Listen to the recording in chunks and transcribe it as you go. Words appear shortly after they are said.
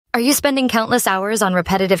Are you spending countless hours on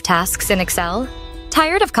repetitive tasks in Excel?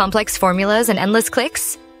 Tired of complex formulas and endless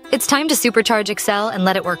clicks? It's time to supercharge Excel and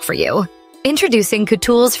let it work for you. Introducing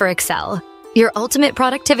Kutools for Excel, your ultimate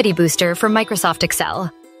productivity booster for Microsoft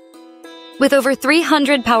Excel. With over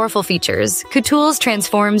 300 powerful features, Kutools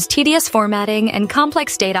transforms tedious formatting and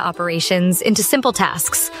complex data operations into simple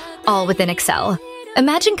tasks, all within Excel.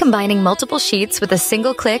 Imagine combining multiple sheets with a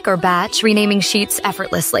single click or batch, renaming sheets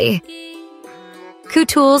effortlessly.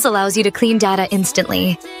 Kutools allows you to clean data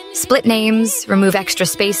instantly, split names, remove extra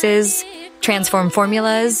spaces, transform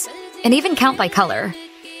formulas, and even count by color,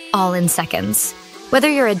 all in seconds. Whether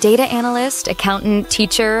you're a data analyst, accountant,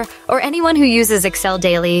 teacher, or anyone who uses Excel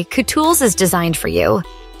daily, Kutools is designed for you.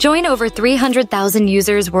 Join over 300,000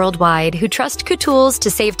 users worldwide who trust Kutools to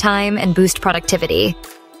save time and boost productivity.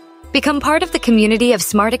 Become part of the community of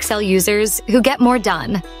smart Excel users who get more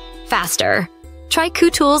done, faster. Try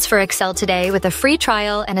Kutools for Excel today with a free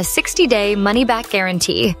trial and a 60-day money-back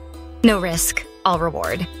guarantee. No risk, all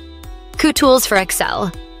reward. Kutools for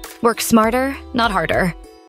Excel. Work smarter, not harder.